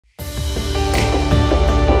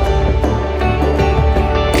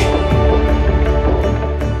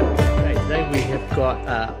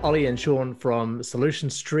Ollie and Sean from Solution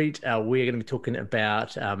Street. We're going to be talking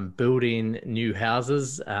about building new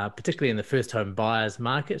houses, particularly in the first home buyers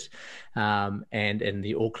market and in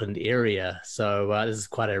the Auckland area. So this is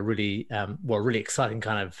quite a really, really exciting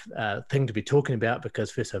kind of thing to be talking about,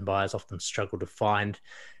 because first home buyers often struggle to find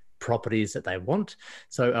properties that they want.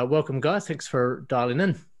 So welcome, guys. Thanks for dialing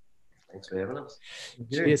in. Thanks for having us.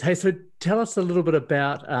 Cheers. Hey, so tell us a little bit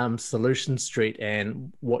about Solution Street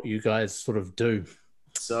and what you guys sort of do.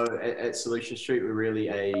 So at Solution Street, we're really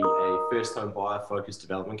a first home buyer focused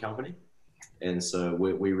development company. And so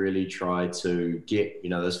we really try to get,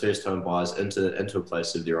 those first home buyers into a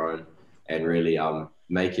place of their own and really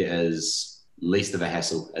make it as least of a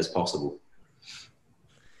hassle as possible.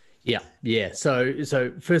 Yeah.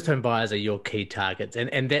 So first home buyers are your key targets,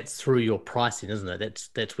 and that's through your pricing, isn't it?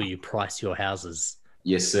 That's where you price your houses.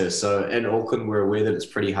 Yes, sir. So in Auckland, we're aware that it's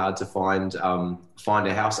pretty hard to find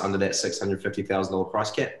a house under that $650,000 price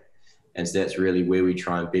cap, and so that's really where we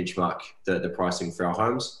try and benchmark the pricing for our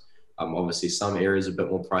homes. Obviously, some areas are a bit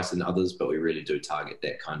more priced than others, but we really do target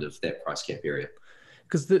that price cap area.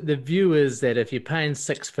 Because the view is that if you're paying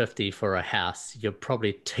 $650 for a house, you're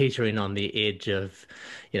probably teetering on the edge of,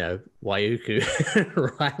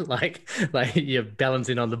 Waiuku, right? Like you're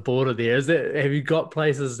balancing on the border there. Have you got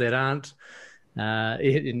places that aren't,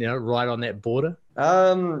 right on that border?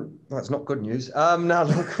 Well, it's not good news. No,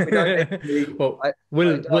 look, we don't actually, well,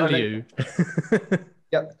 will you?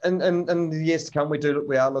 Yeah, and in the years to come,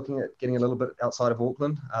 we are looking at getting a little bit outside of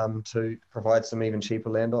Auckland to provide some even cheaper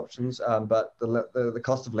land options. But the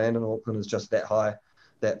cost of land in Auckland is just that high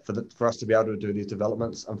that for us to be able to do these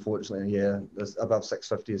developments, unfortunately, above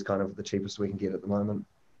 650 is kind of the cheapest we can get at the moment.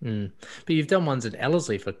 But you've done ones in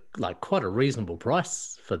Ellerslie for like quite a reasonable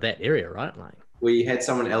price for that area, right? Like we had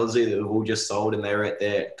some in Ellerslie that we've all just sold, and they were at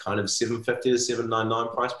that kind of 750 to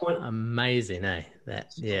 799 price point. Amazing, eh?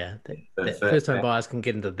 That first home buyers can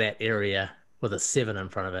get into that area with a 7 in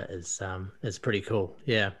front of it is pretty cool.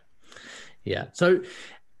 Yeah. So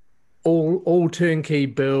all turnkey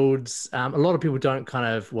builds. A lot of people don't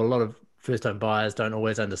a lot of first home buyers don't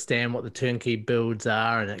always understand what the turnkey builds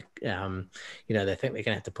are, and they think they're going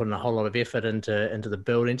to have to put in a whole lot of effort into the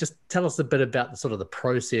building. Just tell us a bit about the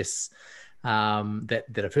process that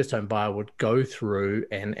a first home buyer would go through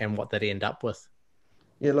and what they'd end up with.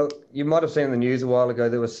 Yeah, look, you might have seen in the news a while ago,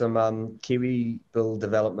 there was some Kiwi build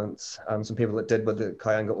developments, some people that did with the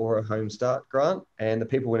Kayanga Ora Home Start grant, and the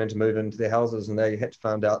people went in to move into their houses and they had to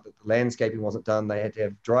find out that the landscaping wasn't done, they had to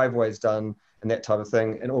have driveways done and that type of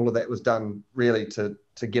thing, and all of that was done really to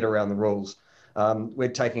get around the rules. We're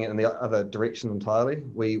taking it in the other direction entirely.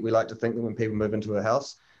 We like to think that when people move into a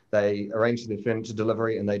house, they arrange their furniture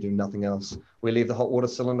delivery and they do nothing else. We leave the hot water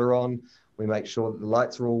cylinder on. We make sure that the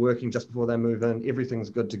lights are all working just before they move in. Everything's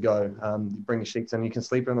good to go. You bring the sheets in. You can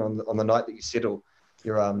sleep in on the night that you settle.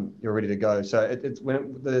 You're ready to go. So it's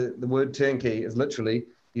when the word turnkey is literally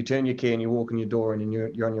you turn your key and you walk in your door and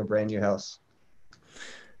you're on your brand new house.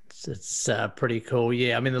 It's pretty cool.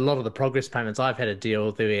 Yeah, I mean, a lot of the progress payments, I've had a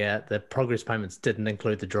deal where the progress payments didn't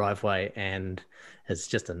include the driveway, and it's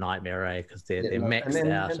just a nightmare, eh? Because they're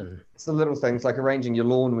maxed out. And it's the little things like arranging your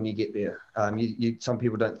lawn when you get there. Some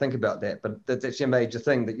people don't think about that, but that's actually a major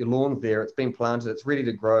thing, that your lawn's there, it's been planted, it's ready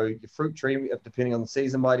to grow. Your fruit tree, depending on the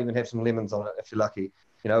season, might even have some lemons on it if you're lucky.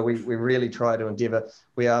 We really try to endeavour.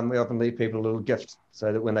 We often leave people a little gift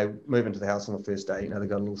so that when they move into the house on the first day, they've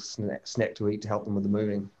got a little snack to eat to help them with the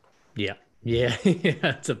moving. Yeah.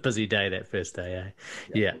 It's a busy day that first day, eh?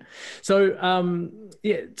 Yeah. So,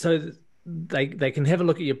 so they can have a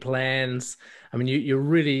look at your plans. I mean, you're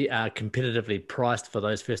really competitively priced for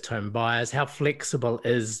those first home buyers. How flexible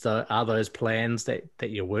are those plans that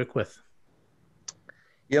you work with?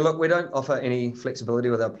 Yeah, look, we don't offer any flexibility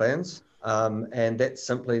with our plans. And that's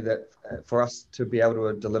simply that for us to be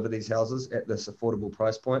able to deliver these houses at this affordable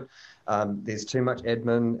price point, there's too much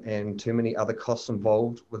admin and too many other costs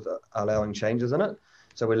involved with allowing changes in it.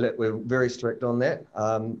 So we're very strict on that.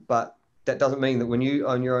 But that doesn't mean that when you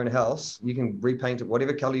own your own house, you can repaint it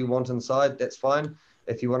whatever color you want inside. That's fine.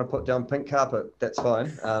 If you want to put down pink carpet, that's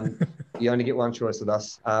fine. You only get one choice with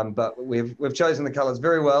us. But we've chosen the colors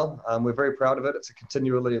very well. We're very proud of it. It's a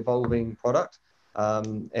continually evolving product.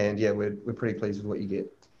 And yeah, we're pretty pleased with what you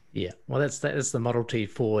get. Yeah, well, that's the Model T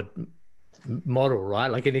Ford model,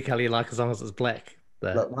 right? Like any color you like, as long as it's black.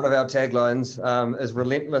 Look, one of our taglines is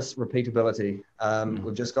relentless repeatability.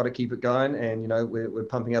 We've just got to keep it going, and we're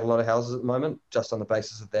pumping out a lot of houses at the moment just on the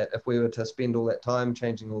basis of that. If we were to spend all that time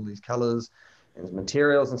changing all these colors and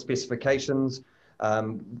materials and specifications,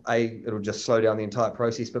 it'll just slow down the entire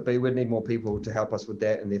process. But B, we'd need more people to help us with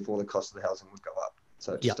that, and therefore the cost of the housing would go up.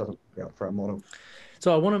 So it just doesn't work out for our model.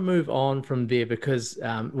 So I want to move on from there because,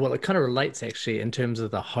 well, it kind of relates actually in terms of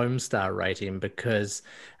the Homestar rating because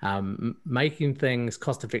making things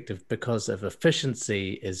cost effective because of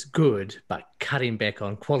efficiency is good, but cutting back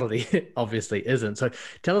on quality obviously isn't. So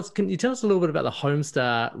can you tell us a little bit about the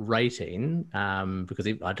Homestar rating? Because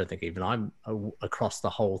I don't think even I'm across the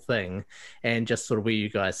whole thing, and just sort of where you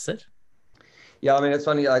guys sit. Yeah, I mean, it's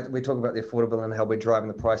funny, we talk about the affordable and how we're driving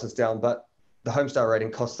the prices down, but the Homestar rating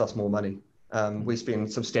costs us more money. We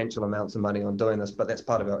spend substantial amounts of money on doing this, but that's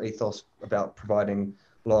part of our ethos about providing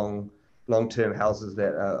long-term houses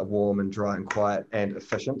that are warm and dry and quiet and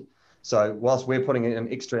efficient. So whilst we're putting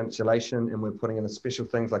in extra insulation and we're putting in special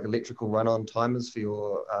things like electrical run-on timers for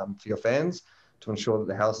your fans to ensure that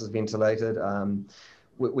the house is ventilated,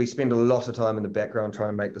 we spend a lot of time in the background trying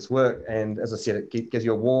to make this work. And as I said, it gives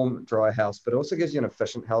you a warm, dry house, but it also gives you an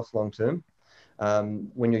efficient house long term.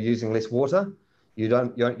 When you're using less water, you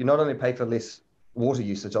not only pay for less water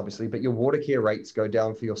usage, obviously, but your water care rates go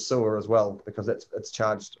down for your sewer as well, because it's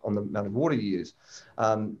charged on the amount of water you use.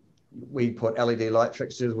 We put LED light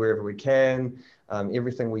fixtures wherever we can.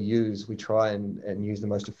 Everything we use, we try and use the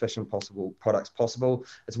most efficient products possible,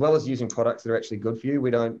 as well as using products that are actually good for you.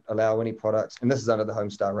 We don't allow any products, and this is under the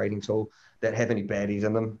Homestar rating tool, that have any baddies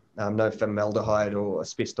in them. No formaldehyde or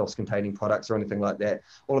asbestos containing products or anything like that.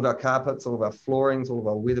 All of our carpets, all of our floorings, all of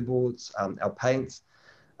our weatherboards, our paints,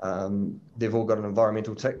 they've all got an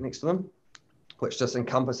environmental tick next to them, which just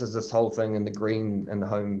encompasses this whole thing in the green and the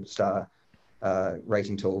Homestar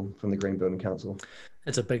rating tool from the Green Building Council.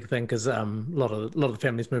 It's a big thing because a lot of the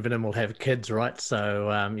families moving in will have kids, right? So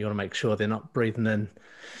you want to make sure they're not breathing in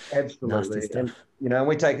nasty stuff. And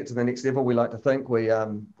we take it to the next level. We like to think we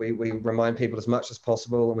remind people as much as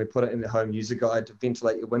possible, and we put it in the home user guide to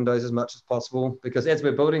ventilate your windows as much as possible. Because as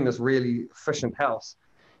we're building this really efficient house,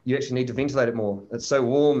 you actually need to ventilate it more. It's so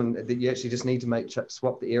warm, and that you actually just need to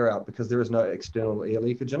swap the air out because there is no external air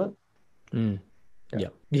leakage in it. Mm.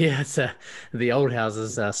 Yeah. It's the old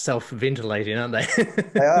houses are self-ventilating, aren't they?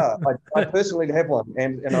 They are. I personally have one,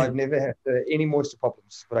 and I've never had any moisture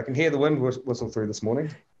problems. But I can hear the wind whistle through this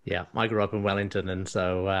morning. Yeah, I grew up in Wellington, and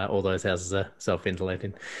so all those houses are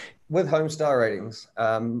self-ventilating. With Homestar ratings,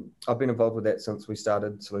 I've been involved with that since we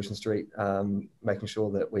started Solution Street, making sure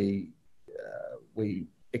that we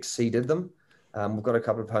exceeded them. We've got a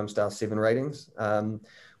couple of Homestar 7 ratings.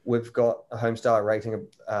 We've got a Homestar rating,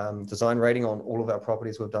 design rating on all of our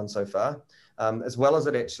properties we've done so far, as well as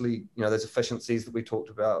it actually, those efficiencies that we talked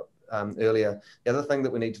about earlier. The other thing that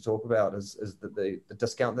we need to talk about is that the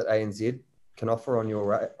discount that ANZ can offer on your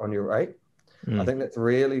rate. I think that's a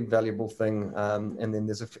really valuable thing. And then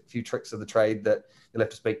there's a few tricks of the trade that you'll have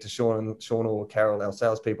to speak to Sean or Carol, our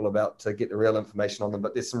salespeople, about to get the real information on them.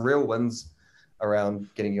 But there's some real wins around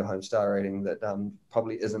getting your Homestar rating that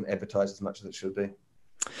probably isn't advertised as much as it should be.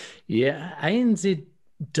 Yeah, ANZ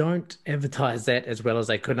don't advertise that as well as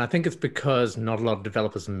they could. And I think it's because not a lot of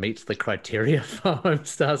developers meet the criteria for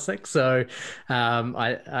Homestar 6. So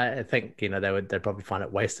I think, they'd probably find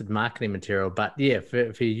it wasted marketing material. But yeah,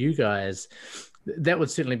 for you guys, that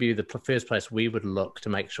would certainly be the first place we would look to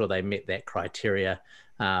make sure they met that criteria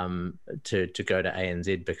to go to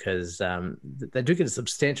ANZ, because they do get a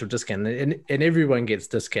substantial discount, and everyone gets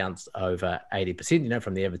discounts over 80%,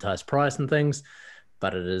 from the advertised price and things.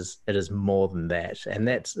 But it is more than that, and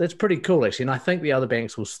that's pretty cool actually. And I think the other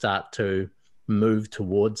banks will start to move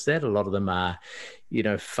towards that. A lot of them are,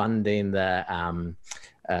 funding the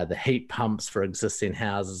heat pumps for existing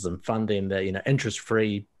houses and funding the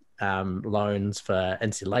interest-free loans for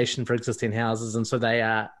insulation for existing houses, and so they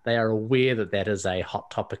are aware that is a hot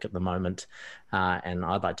topic at the moment. And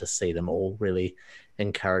I'd like to see them all really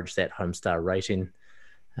encourage that Homestar rating.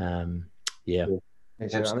 Yeah.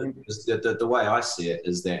 Absolutely. The way I see it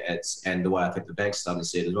is that and the way I think the bank's starting to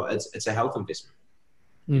see it as well, it's a health investment,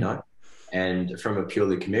 and from a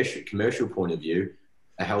purely commercial point of view,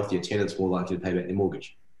 a healthier tenant's more likely to pay back their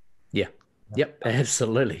mortgage. Yeah. Yep,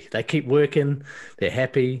 absolutely. They keep working, they're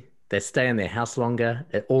happy, they stay in their house longer,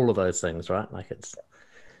 all of those things, right? Like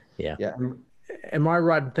yeah. Am I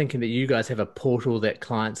right in thinking that you guys have a portal that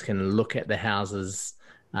clients can look at the houses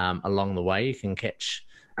along the way? You can catch...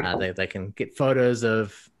 they can get photos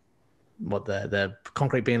of what the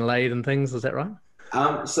concrete being laid and things. Is that right?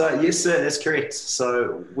 So yes, sir, that's correct.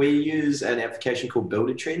 So we use an application called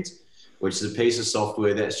Builder Trends, which is a piece of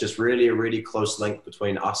software that's just really a really close link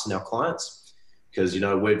between us and our clients. Because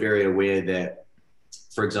we're very aware that,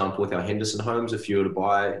 for example, with our Henderson homes, if you were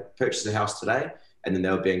to purchase a house today and then they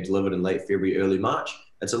were being delivered in late February, early March,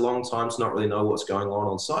 it's a long time to not really know what's going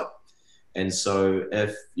on site. And so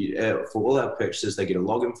for all our purchases, they get a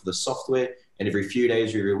login for the software, And every few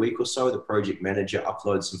days, every week or so, the project manager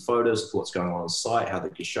uploads some photos of what's going on site, how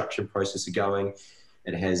the construction process is going.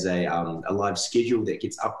 It has a live schedule that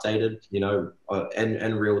gets updated,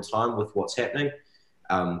 in real time with what's happening.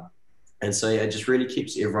 And so yeah, it just really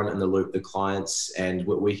keeps everyone in the loop, the clients, and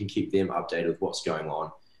we can keep them updated with what's going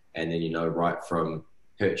on. And then, right from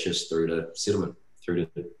purchase through to settlement, through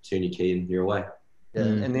to turn your key and you're away. Yeah,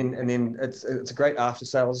 and then it's a great after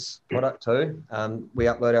sales product too. We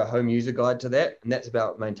upload our home user guide to that, and that's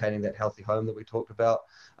about maintaining that healthy home that we talked about.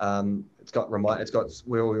 It's got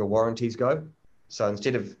where all your warranties go. So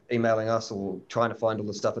instead of emailing us or trying to find all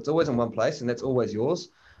the stuff, it's always in one place, and that's always yours.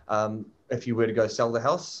 If you were to go sell the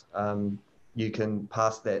house, you can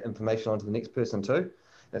pass that information on to the next person too.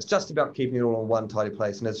 And it's just about keeping it all in one tidy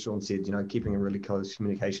place. And as Sean said, keeping a really close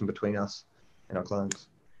communication between us and our clients.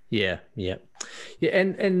 Yeah.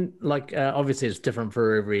 And like, obviously it's different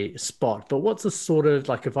for every spot, but what's the sort of,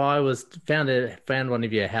 like, if I found one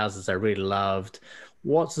of your houses I really loved,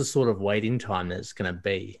 what's the sort of waiting time that's going to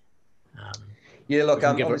be? Yeah, look,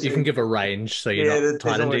 you can give a range, so you're not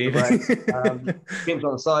tied into anything. Depends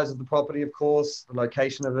on the size of the property, of course, the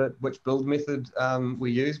location of it, which build method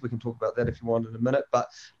we use. We can talk about that if you want in a minute. But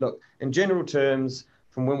look, in general terms,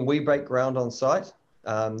 from when we break ground on site,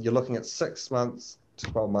 you're looking at 6 months to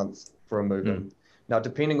 12 months for a move-in. Now,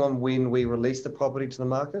 depending on when we release the property to the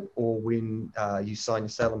market or when you sign your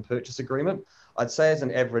sale and purchase agreement, I'd say as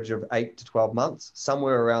an average of 8 to 12 months,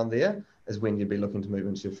 somewhere around there is when you'd be looking to move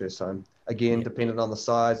into your first home. Again, dependent on the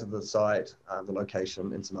size of the site, the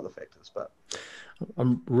location, and some other factors. But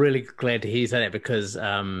I'm really glad to hear you say that, because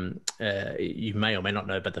you may or may not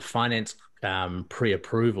know, but the finance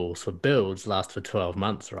pre-approvals for builds last for 12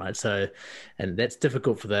 months, right? So, and that's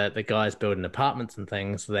difficult for the guys building apartments and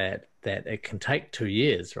things, that it can take 2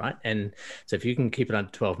 years, right? And so if you can keep it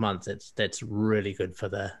under 12 months, that's really good for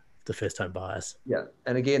the first home buyers. Yeah,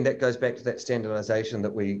 and again, that goes back to that standardization that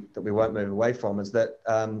we won't move away from, is that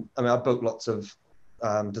I've built lots of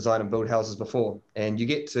design and build houses before, and you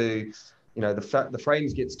get to the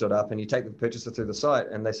frames get stood up and you take the purchaser through the site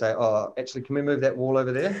and they say, oh, actually, can we move that wall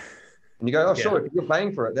over there? And you go, oh, sure, if you're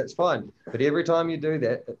paying for it, that's fine. But every time you do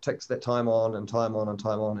that, it ticks that time on and time on and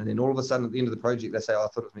time on. And then all of a sudden at the end of the project, they say, oh, I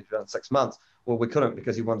thought it was meant to be done in 6 months. Well, we couldn't,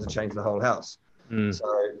 because you wanted to change the whole house. So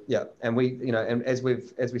yeah, and and as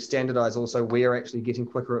we standardize also, we're actually getting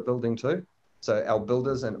quicker at building too. So our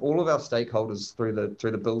builders and all of our stakeholders through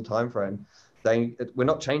the build timeframe, we're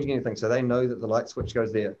not changing anything. So they know that the light switch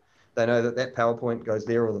goes there. They know that PowerPoint goes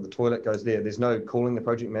there, or that the toilet goes there. There's no calling the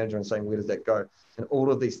project manager and saying, where does that go? And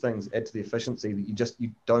all of these things add to the efficiency that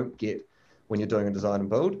you don't get when you're doing a design and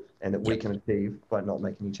build, and that we can achieve by not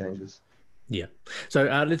making any changes. Yeah. So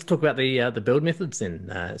let's talk about the build methods then.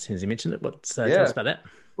 As soon as you mentioned it, tell us about that.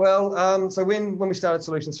 Well, so when we started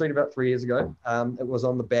Solution Street about 3 years ago, it was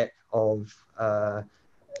on the back of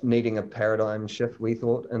needing a paradigm shift, we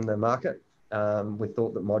thought, in the market. We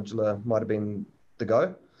thought that modular might have been the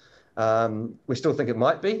go. We still think it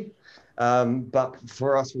might be. But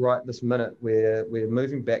for us right this minute, we're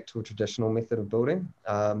moving back to a traditional method of building.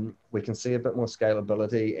 We can see a bit more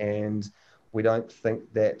scalability, and we don't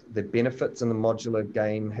think that the benefits in the modular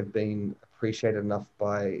game have been appreciated enough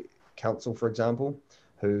by council, for example,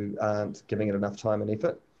 who aren't giving it enough time and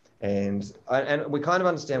effort. And we kind of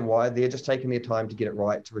understand why. They're just taking their time to get it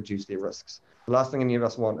right, to reduce their risks. The last thing any of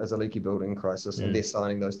us want is a leaky building crisis, and they're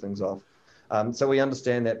signing those things off. So we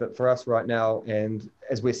understand that, but for us right now, and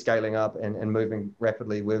as we're scaling up and moving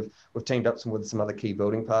rapidly, we've teamed up with some other key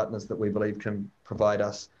building partners that we believe can provide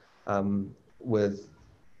us with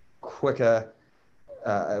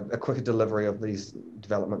a quicker delivery of these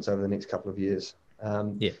developments over the next couple of years.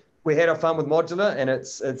 We had our fun with modular, and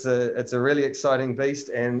it's a really exciting beast.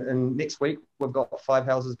 And next week we've got 5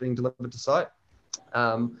 houses being delivered to site,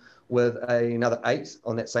 with another 8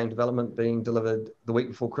 on that same development being delivered the week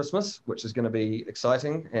before Christmas, which is going to be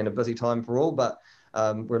exciting and a busy time for all. But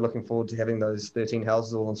we're looking forward to having those 13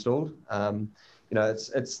 houses all installed.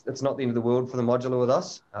 It's not the end of the world for the modular with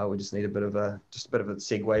us. We just need a bit of a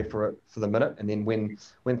segue for the minute, and then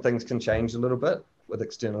when things can change a little bit with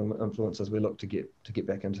external influences, we look to get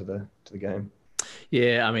back into the game.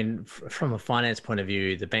 Yeah, I mean, from a finance point of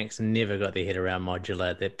view, the banks never got their head around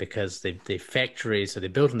modular, that because their factories, so they're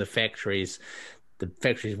built in the factories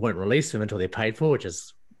won't release them until they're paid for, which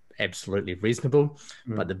is absolutely reasonable.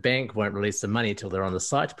 But the bank won't release the money until they're on the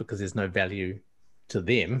site, because there's no value to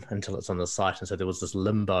them until it's on the site. And so there was this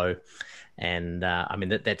limbo. And I mean,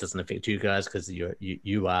 that doesn't affect you guys, because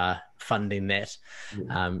you are funding that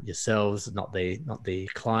yourselves, not the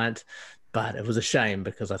client. But it was a shame,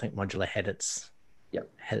 because I think modular had its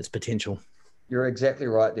potential. You're exactly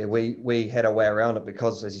right there. We had a way around it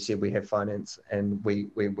because, as you said, we have finance and we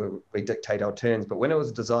dictate our terms. But when it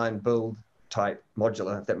was design, build type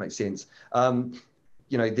modular, if that makes sense,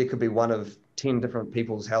 there could be one of 10 different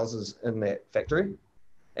people's houses in that factory.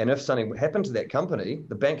 And if something happened to that company,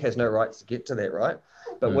 the bank has no rights to get to that, right?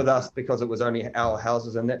 But with us, because it was only our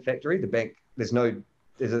houses in that factory, the bank, there's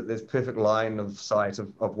perfect line of sight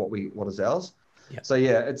of what is ours. Yep. So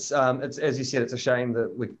yeah, it's as you said, it's a shame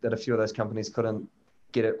that a few of those companies couldn't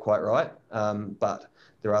get it quite right. But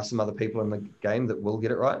there are some other people in the game that will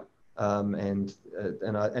get it right. And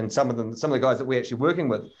some of the guys that we're actually working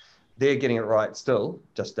with, they're getting it right still,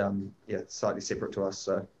 just slightly separate to us.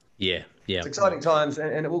 So yeah, it's exciting times,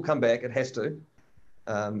 and it will come back. It has to.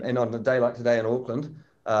 And on a day like today in Auckland,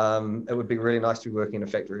 it would be really nice to be working in a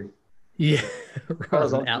factory. Yeah, rather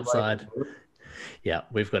than outside. Yeah,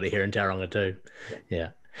 we've got it here in Tauranga too. Yeah.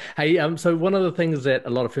 Hey, so one of the things that a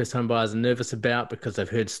lot of first home buyers are nervous about because they've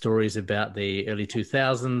heard stories about the early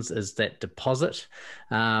 2000s is that deposit.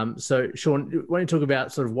 So Sean, why don't you talk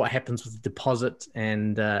about sort of what happens with the deposit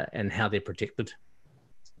and how they're protected?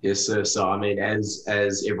 Yes, sir. So, I mean, as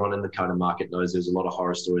everyone in the kind of market knows, there's a lot of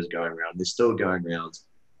horror stories going around. They're still going around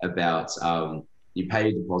about you pay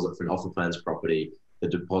a deposit for an offer plans property, the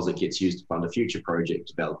deposit gets used to fund a future project,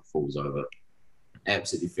 developer falls over.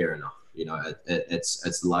 Absolutely fair enough.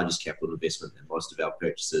 It's the largest capital investment that most of our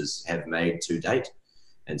purchasers have made to date.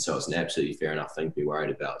 And so it's an absolutely fair enough thing to be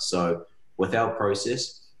worried about. So with our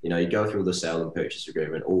process, you go through the sale and purchase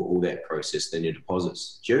agreement, all that process, then your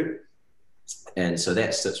deposit's due. And so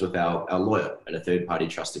that sits with our lawyer in a third-party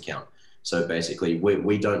trust account. So basically,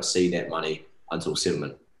 we don't see that money until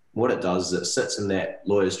settlement. What it does is it sits in that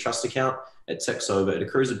lawyer's trust account, it ticks over, it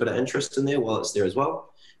accrues a bit of interest in there while it's there as well.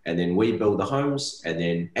 And then we build the homes, and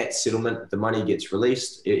then at settlement, the money gets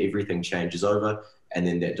released, everything changes over, and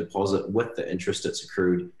then that deposit with the interest that's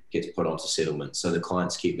accrued gets put onto settlement. So the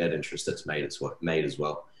clients keep that interest that's made as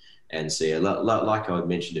well. And so, yeah, like I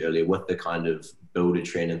mentioned earlier, with the kind of builder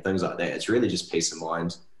trend and things like that, it's really just peace of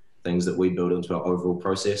mind, things that we build into our overall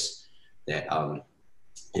process that,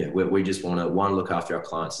 we just want to, one, look after our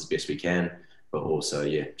clients as best we can, but also,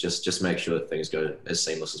 just make sure that things go as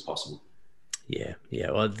seamless as possible. Yeah.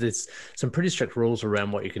 Well, there's some pretty strict rules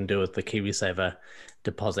around what you can do with the KiwiSaver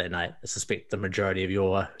deposit, and I suspect the majority of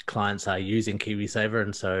your clients are using KiwiSaver,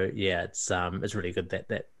 and so it's really good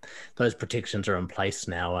that those protections are in place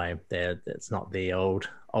now. It's not the old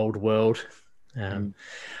world.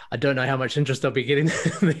 I don't know how much interest they'll be getting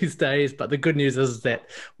these days, but the good news is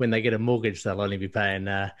that when they get a mortgage, they'll only be paying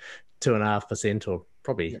 2.5% or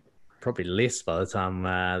probably less by the time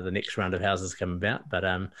the next round of houses come about. But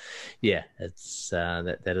it's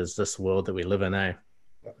that is this world that we live in, eh?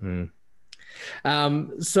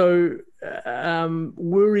 So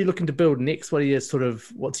where are you looking to build next? What's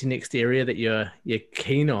your next area that you're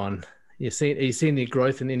keen on? Are you seeing any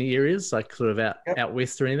growth in any areas, like sort of out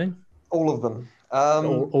west or anything? All of them.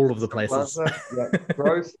 All of the places.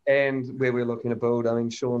 Growth and where we're looking to build. I mean,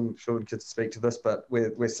 Sean could speak to this, but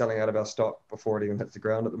we're selling out of our stock before it even hits the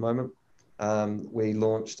ground at the moment. We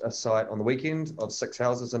launched a site on the weekend of 6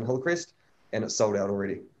 houses in Hillcrest, and it's sold out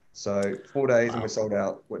already. So 4 days and we're sold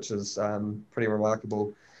out, which is pretty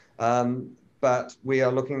remarkable. But we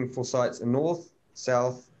are looking for sites in North,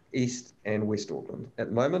 South, East and West Auckland at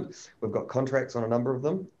the moment. We've got contracts on a number of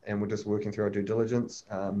them, and we're just working through our due diligence.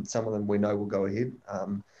 Some of them we know will go ahead,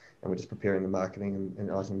 and we're just preparing the marketing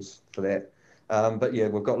and items for that. But yeah,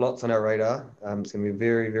 we've got lots on our radar. It's going to be a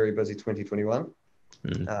very, very busy 2021.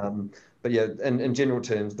 But yeah, in general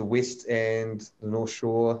terms, the West and the North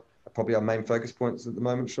Shore are probably our main focus points at the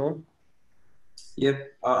moment, Sean. Yeah,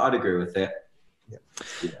 I'd agree with that. Yeah,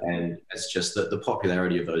 and it's just that the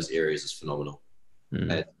popularity of those areas is phenomenal.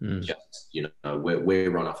 Just,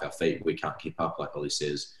 we're run off our feet. We can't keep up, like Ollie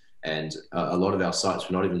says. And a lot of our sites,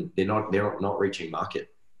 they're not reaching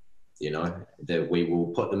market. That we will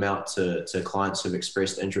put them out to clients who've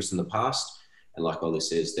expressed interest in the past. And like Ollie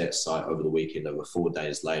says, that site over the weekend, over 4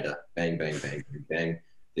 days later, bang, bang, bang, bang, bang.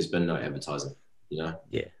 There's been no advertising,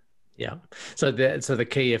 Yeah. So the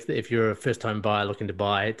key, if you're a first-time buyer looking to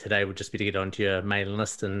buy today, would just be to get onto your mailing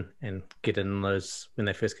list and get in those when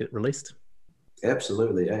they first get released.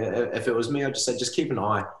 Absolutely. If it was me, I'd just say just keep an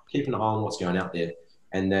eye on what's going out there,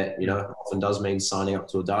 and that often does mean signing up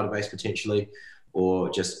to a database potentially, or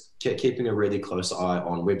just keeping a really close eye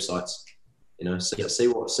on websites. See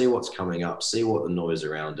what's coming up, see what the noise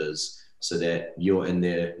around is, so that you're in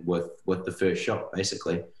there with the first shot,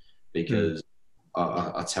 basically. Because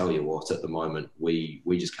I tell you what, at the moment we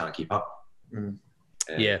just can't keep up.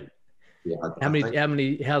 How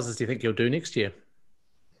many houses do you think you'll do next year?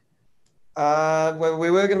 Well,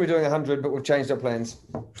 we were going to be doing 100, but we've changed our plans.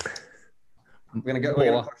 We're going to go.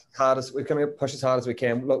 We're going to push as hard as we're going to push as hard as we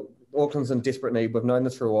can. Look, Auckland's in desperate need. We've known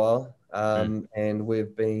this for a while, and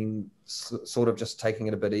we've been sort of just taking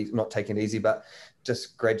it a bit easy, not taking it easy, but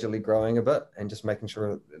just gradually growing a bit and just making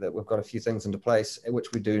sure that we've got a few things into place,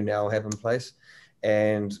 which we do now have in place.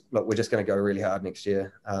 And look, we're just going to go really hard next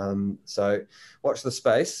year. So watch the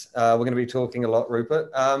space. We're going to be talking a lot,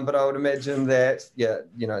 Rupert. But I would imagine that,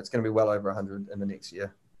 it's going to be well over 100 in the next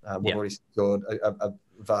year. We've already secured a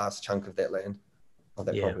vast chunk of that land, of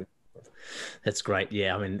that property. That's great.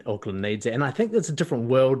 Yeah, I mean, Auckland needs it. And I think there's a different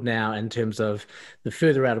world now in terms of the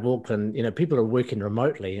further out of Auckland, people are working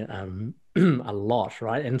remotely a lot,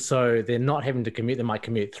 right? And so they're not having to commute. They might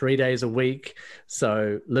commute 3 days a week.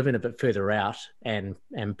 So living a bit further out and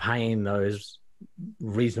paying those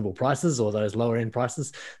reasonable prices or those lower end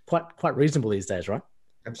prices, quite reasonable these days, right?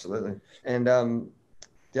 Absolutely. And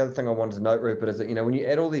the other thing I wanted to note, Rupert, is that, when you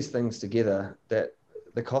add all these things together, that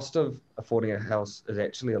the cost of affording a house is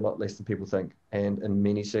actually a lot less than people think. And in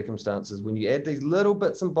many circumstances, when you add these little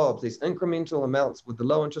bits and bobs, these incremental amounts with the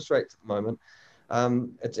low interest rates at the moment,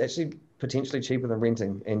 it's actually potentially cheaper than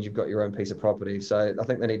renting, and you've got your own piece of property. So I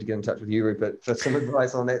think they need to get in touch with you, Rupert, for some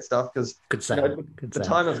advice on that stuff, because the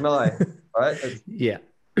time is nigh, right? Yeah.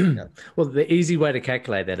 Well, the easy way to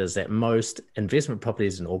calculate that is that most investment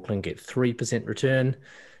properties in Auckland get 3% return.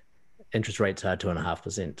 Interest rates are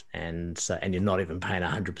 2.5%, and you're not even paying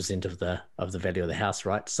 100% of the value of the house,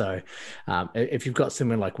 right? So, if you've got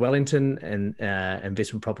somewhere like Wellington, and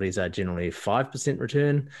investment properties are generally 5%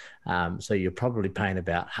 return, so you're probably paying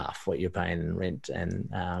about half what you're paying in rent, and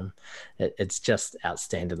it's just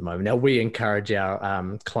outstanding at the moment. Now, we encourage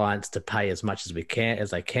our clients to pay as much as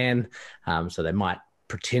they can, so they might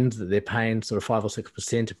pretend that they're paying sort of 5 or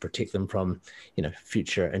 6% to protect them from,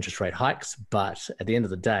 future interest rate hikes. But at the end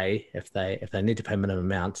of the day, if they need to pay minimum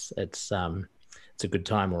amounts, it's a good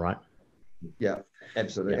time, all right? Yeah,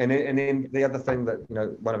 absolutely. Yeah. And then the other thing that,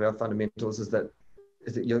 one of our fundamentals is that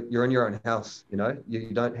you're in your own house. You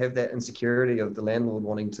don't have that insecurity of the landlord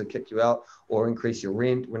wanting to kick you out or increase your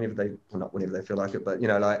rent not whenever they feel like it, but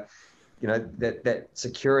that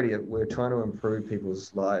security. We're trying to improve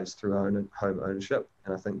people's lives through home ownership,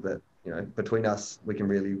 and I think that between us we can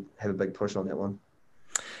really have a big push on that one.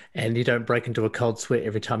 And you don't break into a cold sweat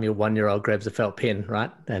every time your 1-year-old grabs a felt pen,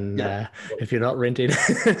 right? And if you're not renting,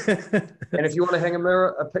 and if you want to hang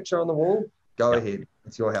a picture on the wall, go ahead.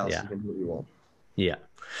 It's your house. You can do what you want. Yeah.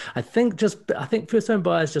 I think first home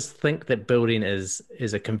buyers just think that building is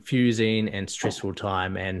a confusing and stressful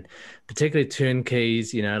time, and particularly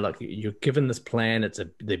turnkeys, like you're given this plan,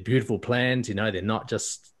 they're beautiful plans, they're not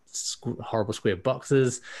just horrible square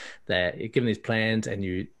boxes. You're given these plans and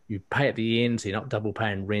you pay at the end, so you're not double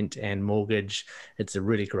paying rent and mortgage. It's a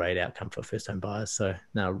really great outcome for first home buyers. So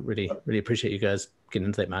no, really appreciate you guys getting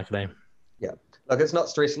into that market, eh? Yeah. Like, it's not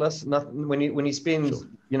stressless. Nothing when you spend,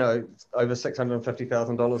 over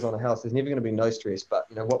 $650,000 on a house, there's never going to be no stress. But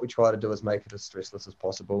what we try to do is make it as stressless as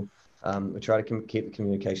possible. We try to keep the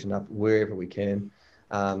communication up wherever we can.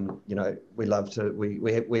 We love to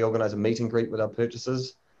we organise a meet and greet with our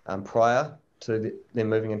purchasers prior to them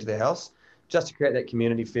moving into their house, just to create that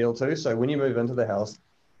community feel too. So when you move into the house,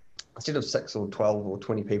 instead of 6 or 12 or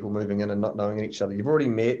 20 people moving in and not knowing each other, you've already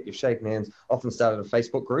met, you've shaken hands, often started a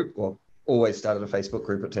Facebook group, or always started a Facebook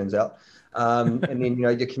group, it turns out. And then,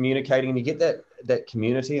 you're communicating and you get that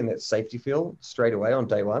community and that safety feel straight away on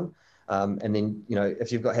day one. And then,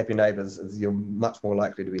 if you've got happy neighbors, you're much more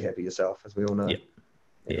likely to be happy yourself, as we all know.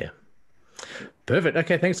 Yeah. Perfect.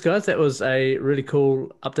 Okay, thanks, guys. That was a really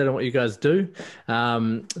cool update on what you guys do.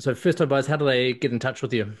 So first time buyers, how do they get in touch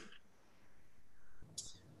with you?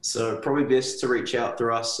 So probably best to reach out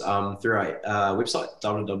through us through our website,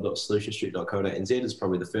 www.solutionstreet.co.nz is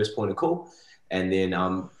probably the first point of call. And then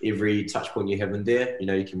every touch point you have in there,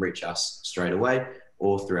 you can reach us straight away,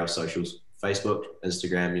 or through our socials, Facebook,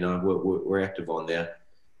 Instagram, we're active on there.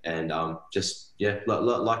 And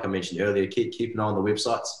like I mentioned earlier, keep an eye on the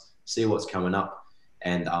websites, see what's coming up,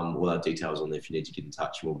 and all our details on there if you need to get in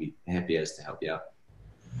touch. We'll be happy as to help you out.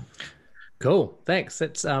 Cool. Thanks.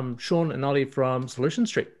 That's Sean and Ollie from Solution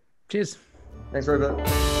Street. Cheers. Thanks, Rupert.